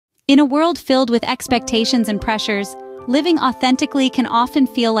In a world filled with expectations and pressures, living authentically can often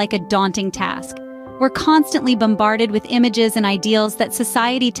feel like a daunting task. We're constantly bombarded with images and ideals that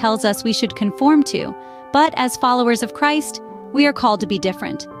society tells us we should conform to, but as followers of Christ, we are called to be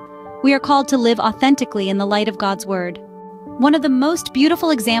different. We are called to live authentically in the light of God's Word. One of the most beautiful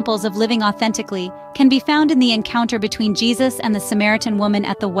examples of living authentically can be found in the encounter between Jesus and the Samaritan woman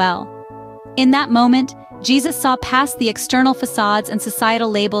at the well. In that moment, Jesus saw past the external facades and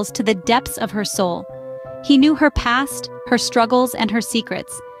societal labels to the depths of her soul. He knew her past, her struggles, and her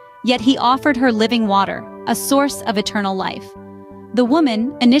secrets, yet he offered her living water, a source of eternal life. The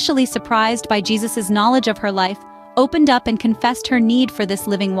woman, initially surprised by Jesus' knowledge of her life, opened up and confessed her need for this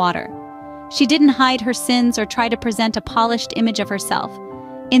living water. She didn't hide her sins or try to present a polished image of herself.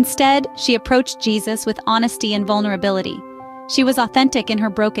 Instead, she approached Jesus with honesty and vulnerability. She was authentic in her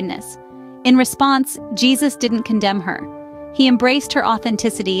brokenness. In response, Jesus didn't condemn her. He embraced her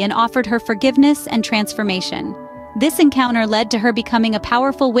authenticity and offered her forgiveness and transformation. This encounter led to her becoming a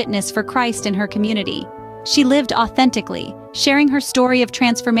powerful witness for Christ in her community. She lived authentically, sharing her story of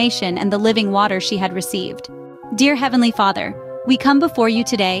transformation and the living water she had received. Dear Heavenly Father, we come before you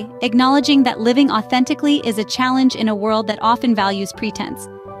today, acknowledging that living authentically is a challenge in a world that often values pretense.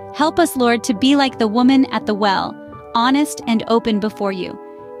 Help us, Lord, to be like the woman at the well, honest and open before you.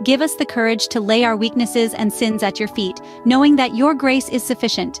 Give us the courage to lay our weaknesses and sins at your feet, knowing that your grace is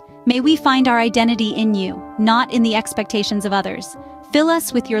sufficient. May we find our identity in you, not in the expectations of others. Fill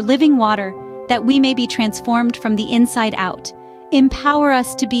us with your living water, that we may be transformed from the inside out. Empower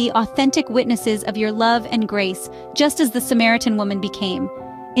us to be authentic witnesses of your love and grace, just as the Samaritan woman became.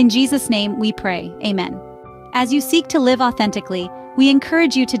 In Jesus' name we pray, amen. As you seek to live authentically, we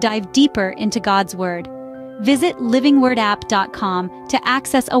encourage you to dive deeper into God's Word. Visit livingwordapp.com to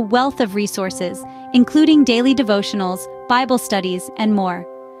access a wealth of resources, including daily devotionals, Bible studies, and more.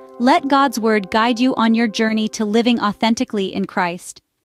 Let God's Word guide you on your journey to living authentically in Christ.